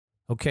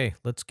Okay,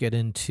 let's get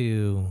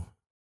into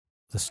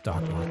the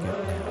stock market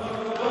now.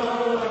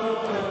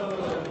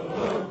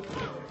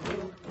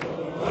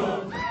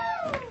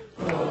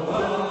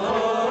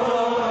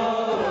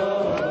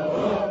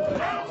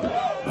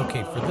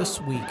 Okay, for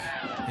this week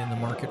in the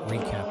market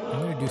recap,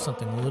 I'm going to do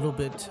something a little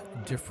bit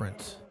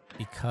different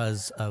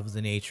because of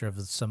the nature of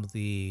some of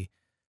the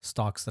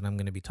stocks that I'm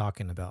going to be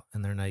talking about,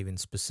 and they're not even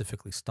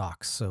specifically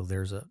stocks. So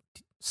there's a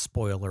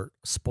spoiler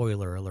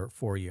alert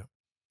for you.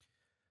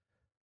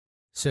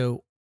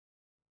 So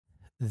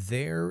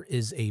there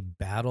is a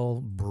battle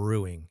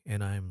brewing,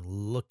 and I'm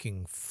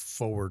looking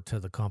forward to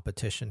the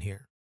competition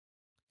here.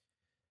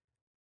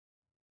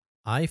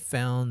 I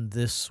found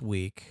this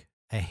week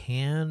a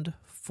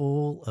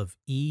handful of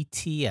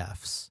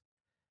ETFs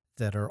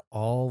that are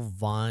all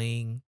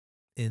vying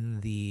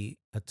in the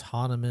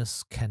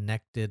autonomous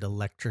connected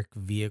electric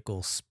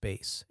vehicle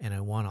space. And I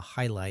want to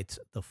highlight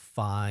the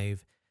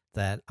 5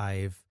 that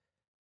I've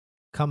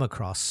come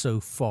across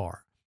so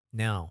far.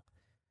 Now,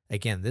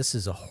 again, this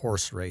is a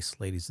horse race,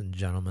 ladies and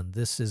gentlemen.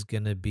 This is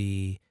going to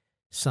be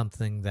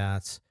something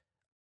that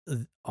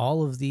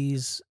all of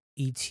these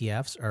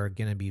ETFs are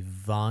going to be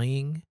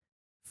vying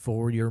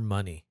for your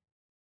money.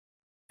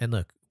 And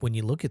look, when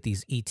you look at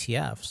these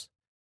ETFs,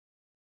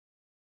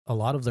 a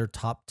lot of their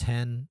top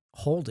 10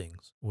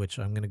 holdings, which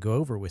I'm going to go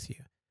over with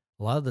you,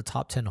 a lot of the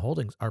top 10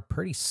 holdings are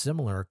pretty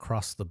similar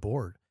across the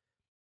board.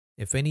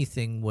 If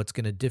anything, what's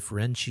going to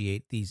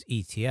differentiate these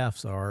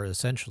ETFs are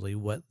essentially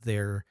what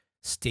their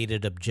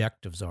stated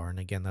objectives are. And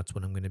again, that's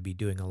what I'm going to be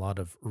doing a lot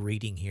of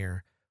reading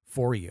here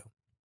for you.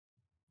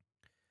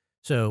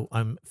 So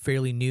I'm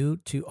fairly new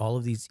to all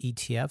of these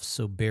ETFs,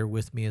 so bear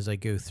with me as I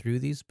go through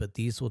these, but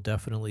these will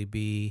definitely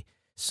be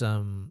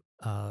some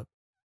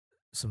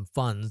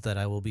funds that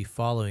I will be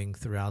following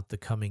throughout the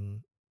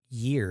coming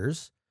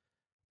years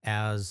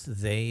as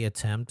they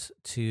attempt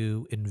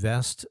to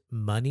invest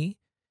money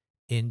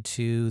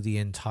into the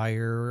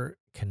entire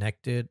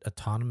connected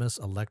autonomous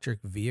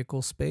electric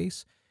vehicle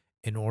space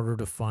in order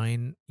to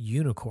find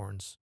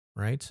unicorns,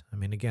 right? I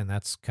mean, again,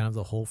 that's kind of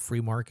the whole free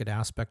market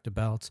aspect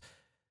about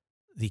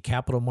the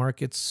capital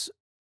markets,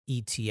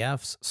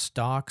 ETFs,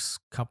 stocks,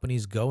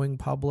 companies going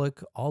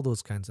public, all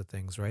those kinds of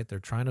things, right? They're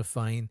trying to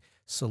find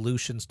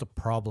solutions to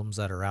problems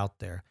that are out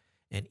there.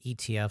 And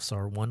ETFs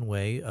are one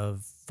way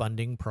of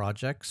funding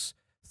projects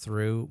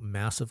through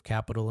massive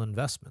capital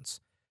investments.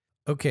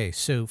 Okay,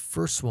 so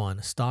first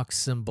one, stock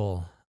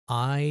symbol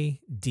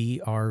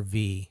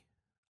IDRV,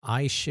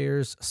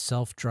 iShares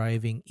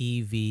Self-Driving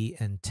EV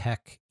and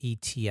Tech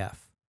ETF.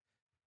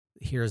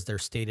 Here's their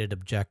stated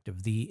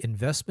objective. The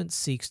investment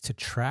seeks to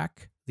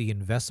track the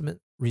investment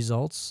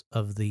results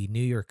of the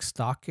New York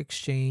Stock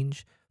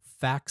Exchange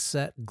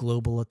FactSet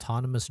Global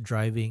Autonomous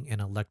Driving and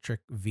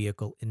Electric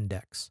Vehicle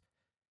Index.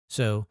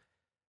 So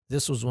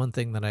this was one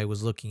thing that I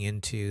was looking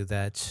into,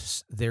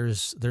 that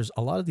there's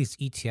a lot of these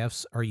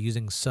ETFs are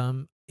using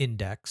some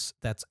index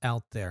that's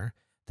out there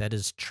that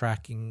is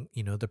tracking,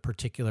 the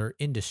particular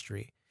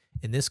industry.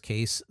 In this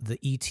case, the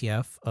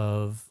ETF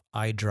of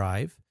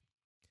iDrive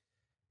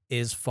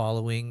is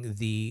following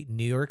the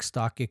New York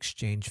Stock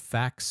Exchange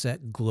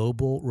FactSet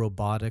Global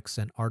Robotics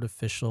and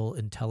Artificial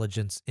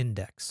Intelligence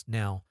Index.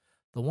 Now,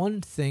 the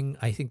one thing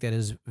I think that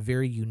is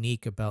very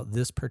unique about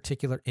this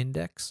particular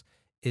index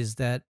is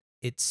that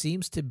it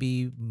seems to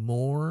be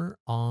more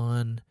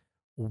on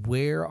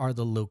where are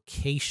the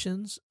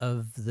locations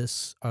of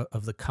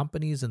the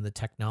companies and the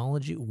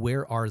technology,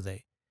 where are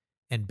they?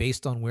 And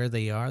based on where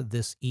they are,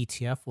 this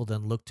ETF will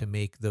then look to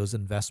make those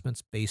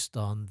investments based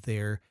on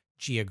their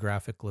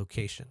geographic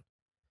location.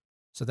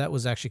 So that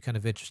was actually kind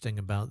of interesting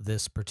about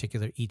this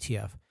particular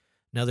ETF.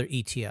 Another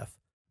ETF,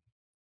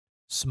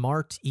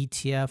 Smart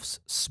ETFs,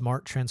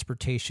 Smart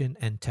Transportation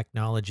and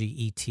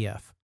Technology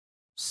ETF,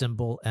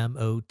 symbol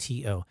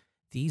MOTO.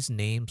 These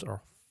names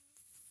are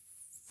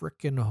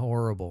freaking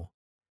horrible.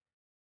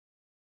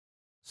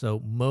 So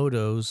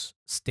MOTO's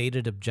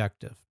stated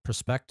objective,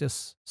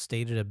 prospectus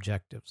stated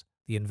objectives.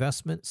 The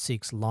investment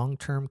seeks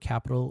long-term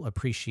capital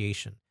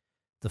appreciation.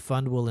 The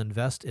fund will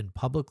invest in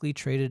publicly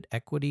traded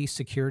equity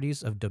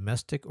securities of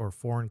domestic or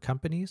foreign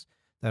companies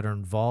that are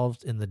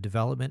involved in the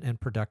development and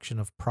production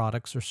of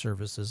products or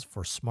services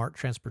for smart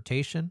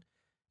transportation,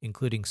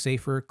 including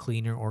safer,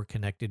 cleaner, or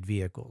connected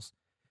vehicles.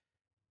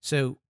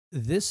 So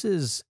this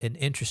is an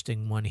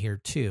interesting one here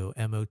too,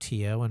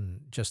 MOTO. And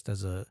just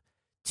as a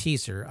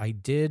teaser, I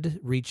did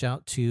reach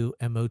out to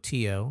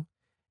MOTO,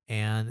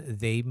 and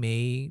they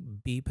may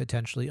be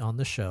potentially on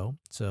the show.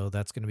 So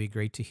that's going to be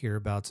great to hear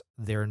about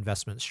their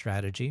investment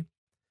strategy.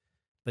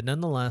 But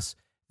nonetheless,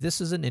 this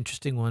is an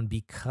interesting one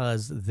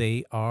because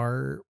they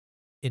are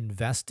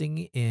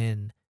investing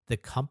in the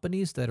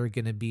companies that are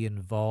going to be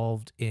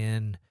involved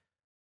in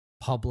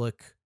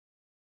public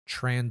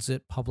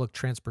transit, public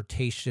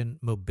transportation,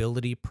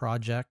 mobility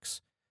projects.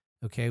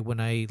 Okay,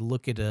 when I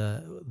look at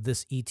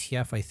this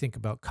ETF, I think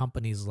about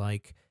companies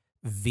like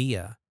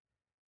Via.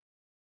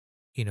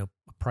 A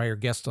prior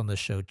guest on the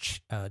show,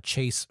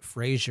 Chase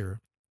Frazier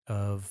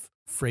of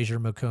Frazier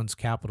McCone's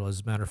Capital.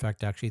 As a matter of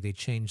fact, actually, they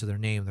changed their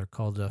name. They're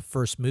called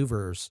First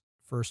Movers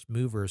First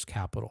Movers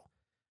Capital.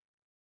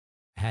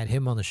 I had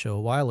him on the show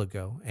a while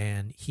ago,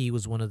 and he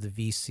was one of the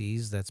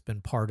VCs that's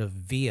been part of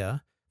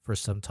VIA for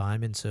some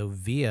time. And so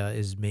VIA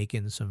is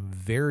making some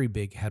very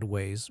big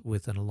headways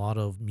within a lot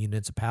of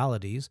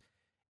municipalities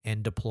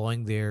and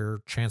deploying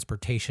their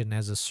transportation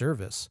as a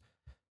service.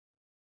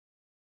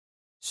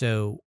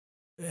 So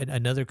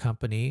another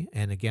company,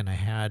 and again, I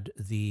had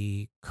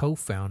the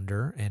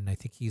co-founder, and I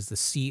think he's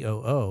the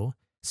COO,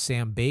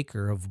 Sam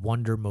Baker of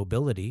Wonder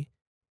Mobility,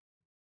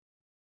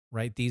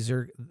 right? These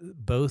are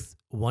both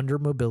Wonder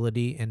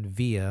Mobility and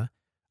Via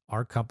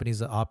are companies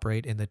that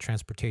operate in the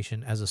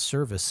transportation as a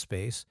service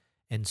space.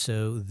 And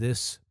so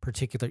this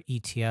particular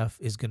ETF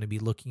is going to be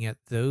looking at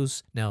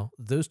those. Now,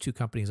 those two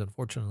companies,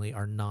 unfortunately,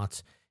 are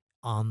not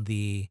on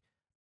the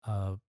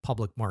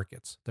public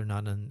markets. They're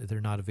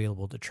not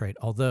available to trade.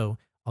 Although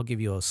I'll give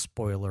you a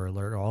spoiler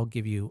alert, or I'll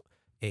give you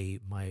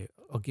my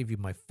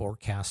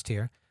forecast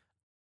here.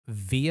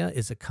 Via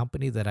is a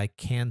company that I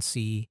can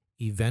see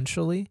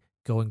eventually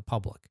going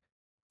public.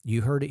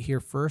 You heard it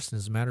here first. And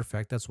as a matter of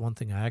fact, that's one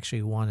thing I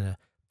actually want to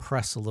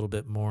press a little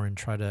bit more and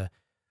try to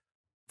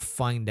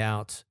find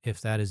out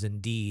if that is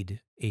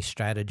indeed a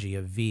strategy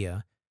of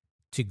Via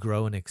to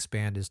grow and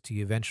expand, is to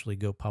eventually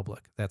go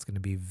public. That's going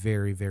to be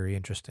very, very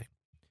interesting.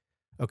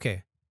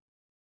 Okay.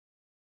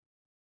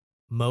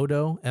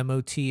 MOTO,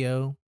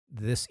 MOTO,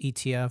 this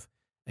ETF,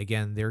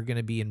 again, they're going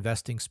to be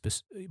investing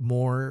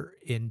more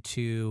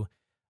into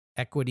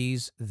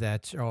equities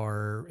that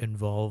are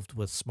involved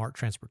with smart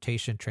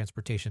transportation,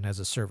 transportation as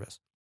a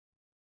service.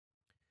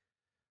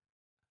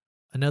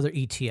 Another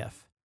ETF,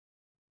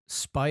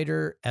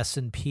 Spider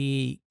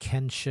S&P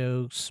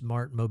Kensho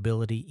Smart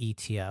Mobility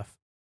ETF,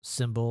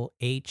 symbol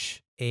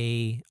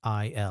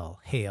HAIL,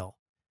 HAIL.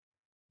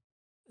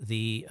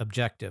 The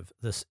objective: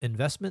 this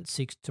investment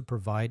seeks to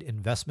provide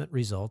investment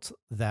results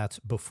that,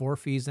 before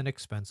fees and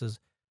expenses,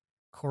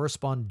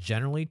 correspond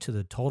generally to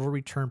the total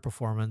return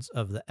performance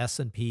of the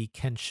S&P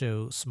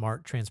Kensho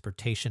Smart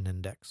Transportation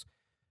Index.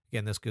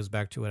 Again, this goes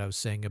back to what I was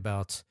saying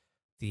about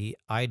the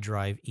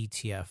iDRIV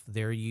ETF.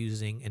 They're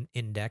using an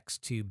index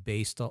to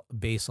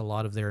base a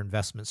lot of their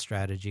investment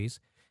strategies.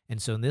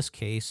 And so in this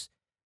case,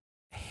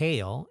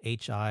 HAIL,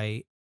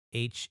 HAIL,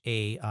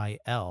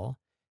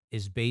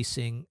 is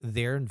basing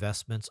their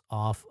investments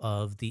off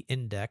of the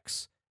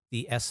index,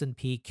 the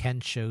S&P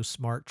Kensho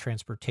Smart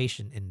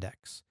Transportation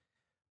Index.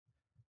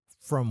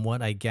 From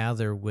what I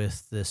gather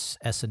with this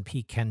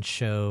S&P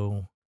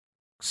Kensho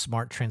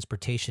Smart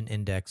Transportation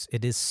Index,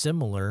 it is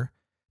similar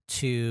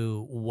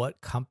to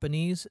what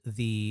companies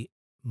the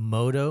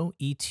MOTO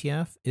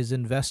ETF is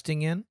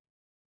investing in,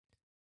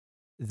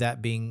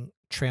 that being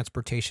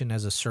transportation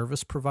as a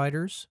service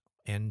providers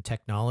and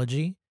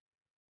technology.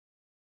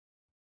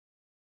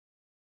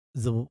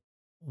 The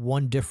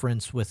one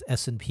difference with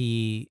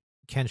S&P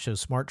Kensho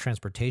Smart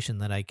Transportation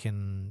that I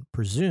can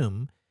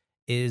presume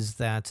is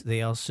that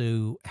they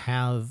also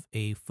have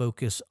a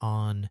focus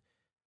on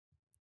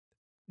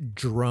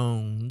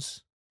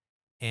drones,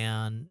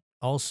 and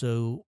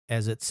also,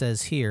 as it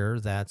says here,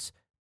 that's,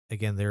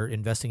 again, they're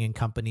investing in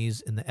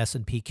companies in the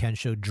S&P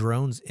Kensho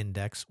Drones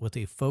Index with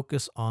a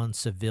focus on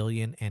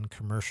civilian and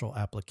commercial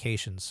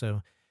applications.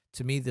 So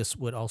to me, this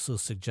would also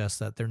suggest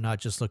that they're not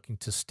just looking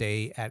to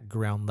stay at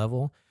ground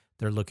level,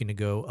 they're looking to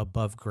go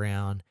above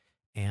ground.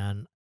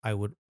 And I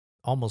would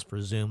almost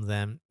presume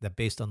then that,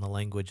 based on the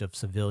language of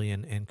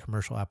civilian and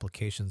commercial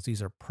applications,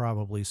 these are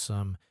probably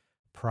some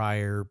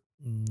prior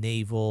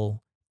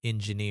naval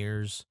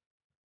engineers,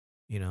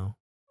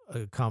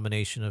 a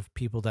combination of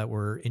people that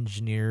were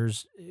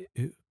engineers,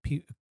 a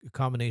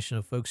combination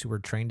of folks who were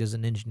trained as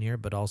an engineer,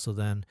 but also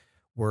then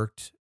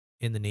worked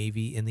in the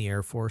Navy, in the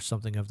Air Force,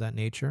 something of that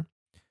nature.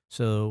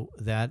 So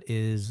that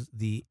is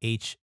the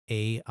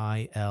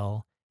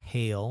HAIL,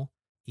 HAIL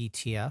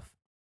ETF.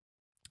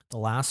 The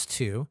last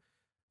two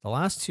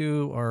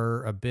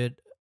are a bit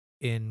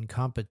in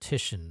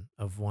competition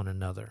of one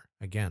another.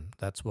 Again,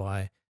 that's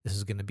why this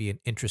is going to be an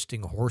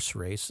interesting horse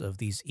race of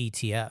these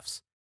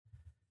ETFs.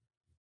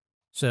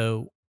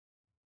 So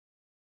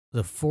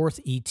the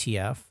fourth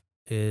ETF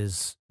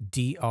is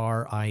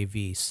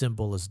DRIV.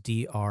 Symbol is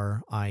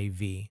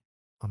DRIV.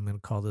 I'm going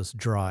to call this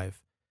DRIVE.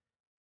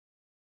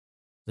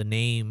 The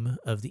name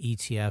of the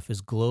ETF is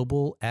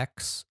Global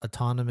X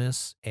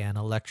Autonomous and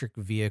Electric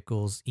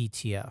Vehicles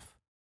ETF.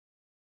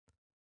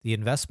 The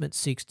investment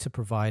seeks to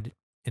provide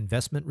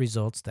investment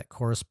results that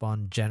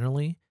correspond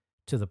generally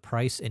to the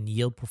price and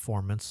yield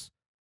performance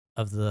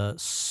of the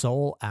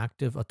Seoul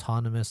Active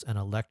Autonomous and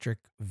Electric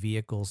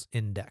Vehicles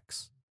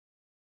Index.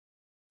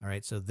 All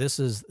right, so this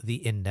is the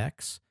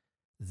index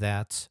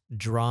that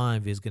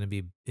DRIVE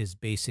is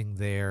basing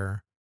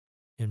their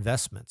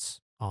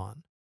investments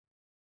on.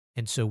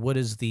 And so what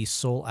is the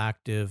Seoul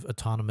Active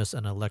Autonomous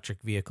and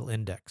Electric Vehicle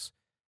Index?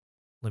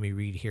 Let me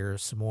read here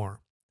some more.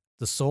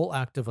 The Seoul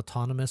Active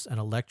Autonomous and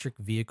Electric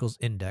Vehicles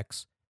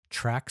Index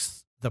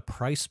tracks the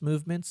price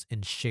movements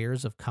in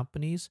shares of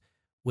companies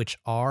which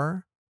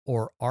are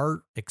or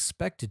are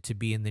expected to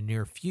be in the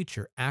near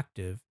future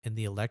active in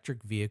the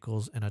electric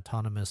vehicles and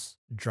autonomous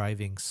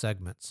driving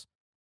segments.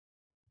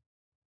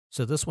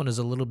 So this one is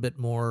a little bit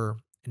more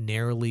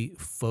narrowly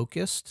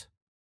focused.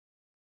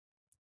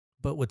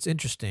 But what's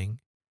interesting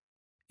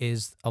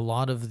is a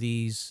lot of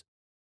these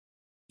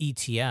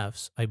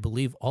ETFs, I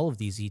believe all of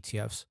these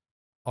ETFs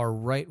are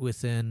right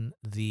within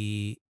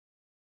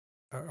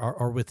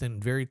are within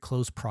very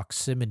close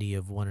proximity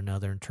of one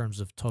another in terms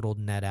of total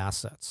net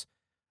assets.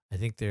 I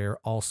think they're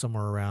all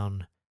somewhere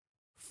around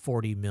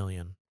 40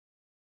 million.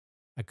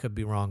 I could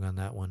be wrong on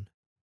that one.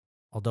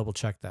 I'll double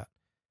check that.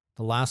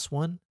 The last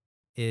one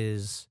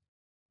is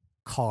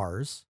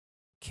KARS,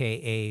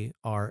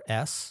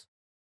 KARS,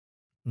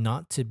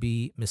 not to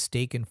be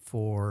mistaken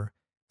for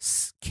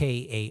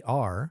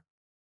KAR,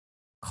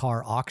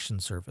 Car Auction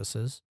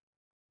Services.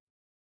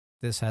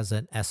 This has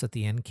an S at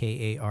the end,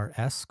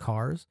 KARS,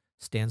 KARS,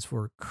 stands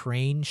for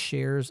Crane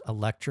Shares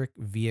Electric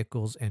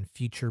Vehicles and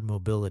Future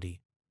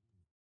Mobility.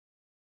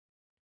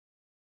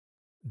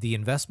 The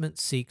investment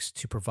seeks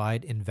to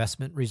provide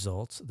investment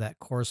results that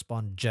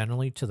correspond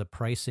generally to the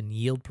price and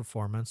yield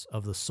performance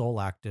of the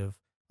sole active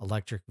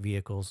electric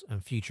vehicles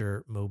and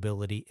future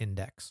mobility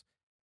index.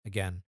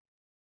 Again,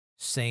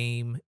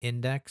 same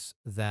index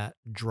that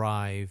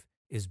DRIV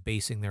is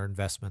basing their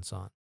investments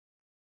on.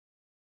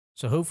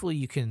 So hopefully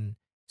you can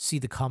see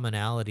the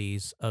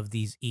commonalities of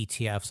these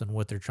ETFs and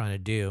what they're trying to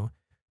do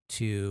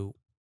to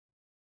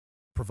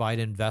provide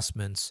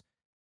investments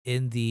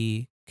in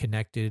the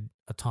connected,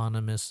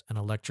 autonomous, and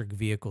electric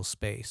vehicle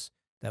space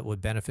that would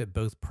benefit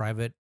both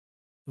benefit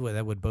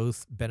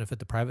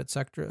the private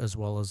sector as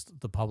well as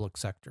the public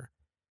sector.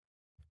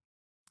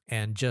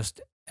 And just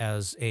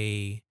as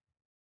a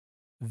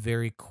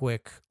very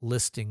quick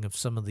listing of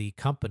some of the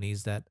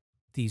companies that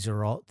these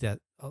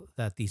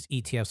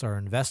ETFs are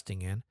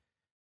investing in,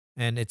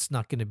 and it's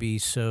not going to be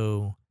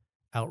so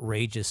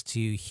outrageous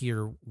to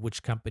hear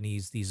which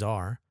companies these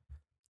are.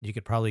 You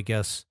could probably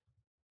guess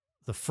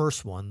the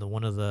first one, the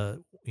one of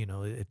the,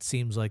 it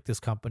seems like this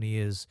company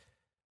is,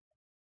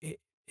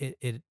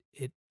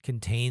 it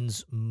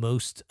contains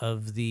most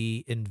of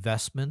the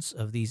investments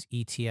of these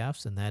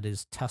ETFs, and that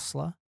is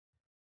Tesla.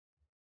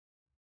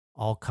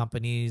 All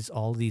these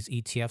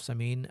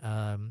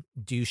ETFs,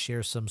 do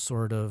share some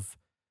sort of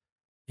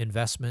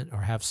investment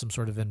or have some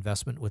sort of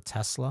investment with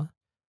Tesla.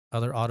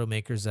 Other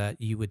automakers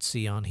that you would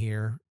see on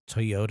here,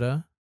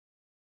 Toyota,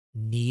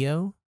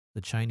 NIO,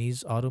 the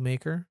Chinese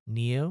automaker,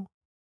 NIO.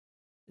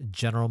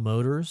 General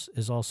Motors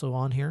is also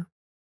on here,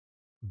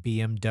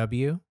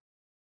 BMW,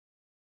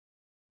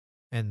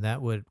 and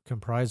that would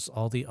comprise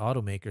all the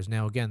automakers.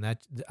 Now, again,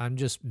 that I'm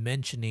just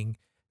mentioning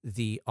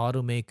the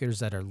automakers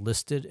that are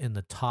listed in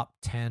the top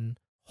 10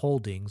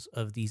 holdings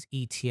of these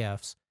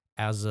ETFs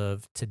as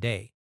of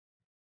today.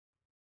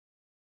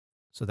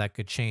 So that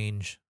could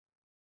change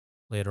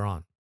later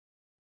on.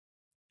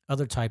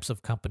 Other types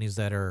of companies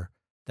that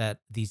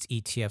these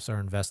ETFs are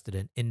invested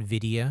in: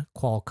 NVIDIA,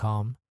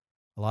 Qualcomm,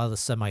 a lot of the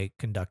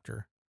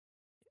semiconductor.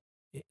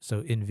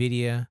 So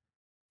NVIDIA,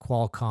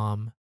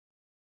 Qualcomm,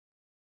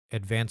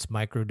 Advanced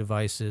Micro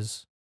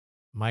Devices,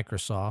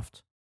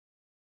 Microsoft,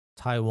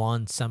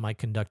 Taiwan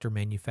Semiconductor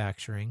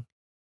Manufacturing,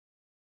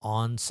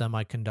 ON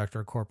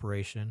Semiconductor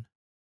Corporation,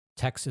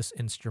 Texas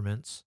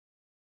Instruments,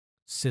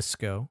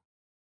 Cisco.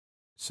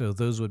 So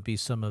those would be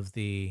some of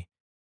the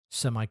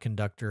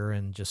semiconductor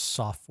and just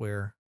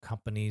software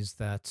companies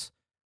that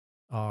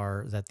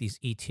these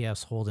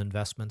ETFs hold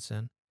investments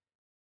in.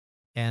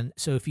 And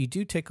so if you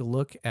do take a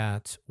look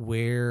at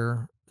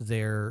where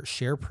their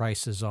share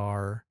prices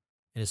are,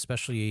 and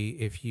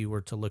especially if you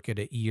were to look at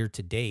it year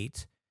to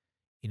date,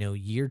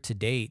 year to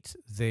date,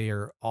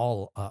 they're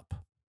all up.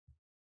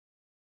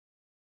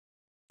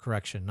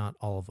 Correction, not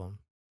all of them.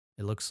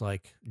 It looks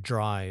like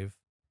DRIV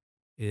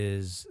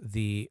is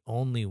the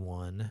only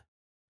one.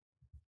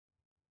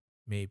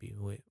 Maybe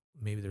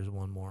there's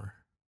one more.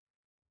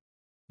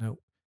 No,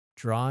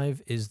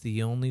 DRIV is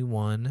the only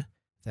one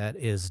that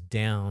is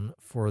down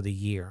for the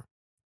year.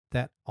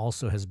 That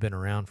also has been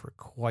around for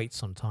quite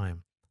some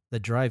time. The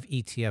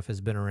DRIV ETF has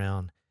been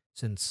around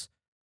since,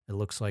 it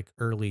looks like,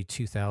 early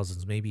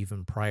 2000s, maybe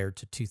even prior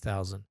to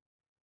 2000.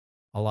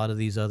 A lot of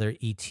these other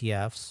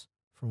ETFs,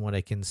 from what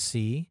I can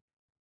see,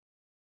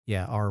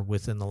 are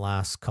within the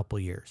last couple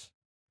years.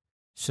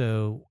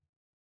 So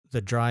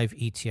the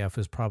DRIV ETF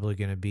is probably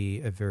going to be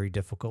a very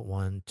difficult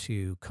one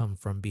to come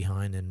from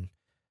behind and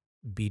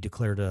be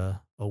declared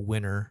a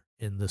winner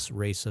in this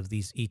race of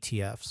these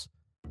ETFs.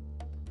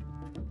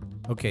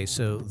 Okay,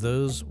 so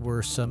those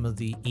were some of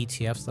the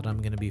ETFs that I'm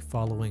going to be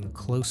following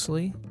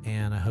closely,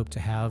 and I hope to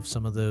have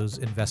some of those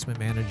investment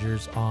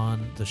managers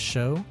on the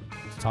show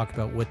to talk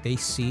about what they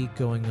see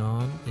going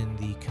on in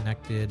the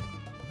connected,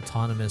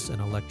 autonomous, and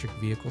electric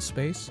vehicle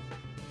space.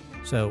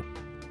 So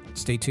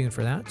stay tuned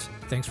for that.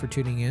 Thanks for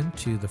tuning in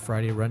to the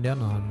Friday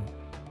Rundown on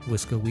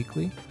Wisco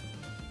Weekly.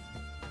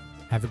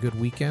 Have a good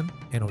weekend,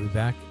 and I'll be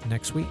back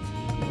next week.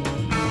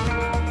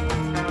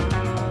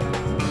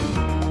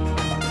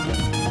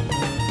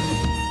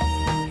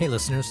 Hey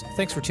listeners,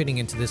 thanks for tuning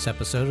into this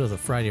episode of the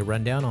Friday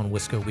Rundown on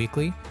Wisco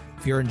Weekly.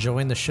 If you're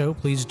enjoying the show,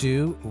 please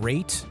do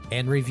rate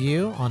and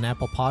review on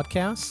Apple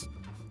Podcasts.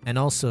 And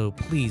also,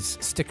 please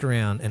stick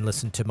around and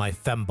listen to my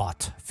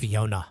fembot,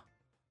 Fiona.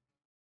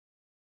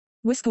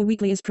 Wisco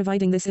Weekly is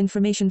providing this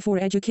information for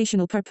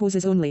educational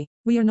purposes only.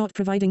 We are not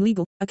providing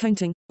legal,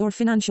 accounting, or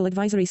financial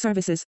advisory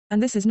services,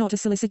 and this is not a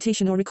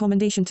solicitation or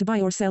recommendation to buy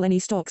or sell any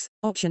stocks,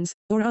 options,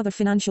 or other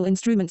financial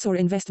instruments or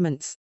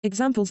investments.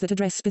 Examples that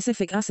address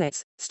specific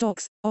assets,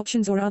 stocks,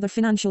 options or other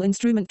financial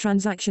instrument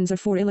transactions are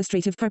for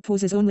illustrative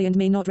purposes only and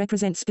may not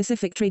represent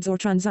specific trades or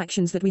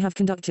transactions that we have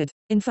conducted.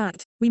 In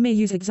fact, we may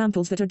use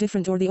examples that are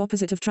different or the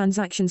opposite of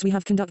transactions we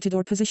have conducted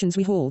or positions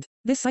we hold.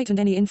 This site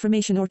and any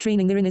information or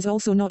training therein is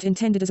also not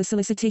intended as a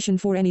solicitation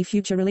for any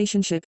future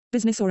relationship,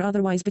 business or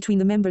otherwise between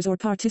the members or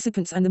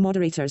participants and the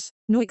moderators.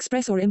 No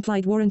express or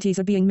implied warranties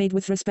are being made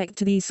with respect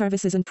to these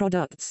services and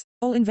products.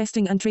 All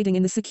investing and trading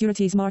in the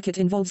securities market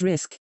involves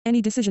risk.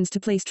 Any decisions to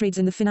place trades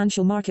in the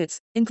financial markets,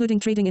 including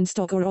trading in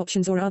stock or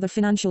options or other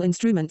financial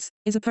instruments,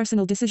 is a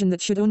personal decision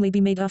that should only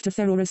be made after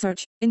thorough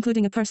research,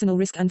 including a personal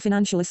risk and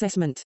financial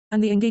assessment,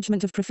 and the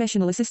engagement of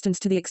professional assistance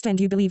to the extent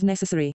you believe necessary.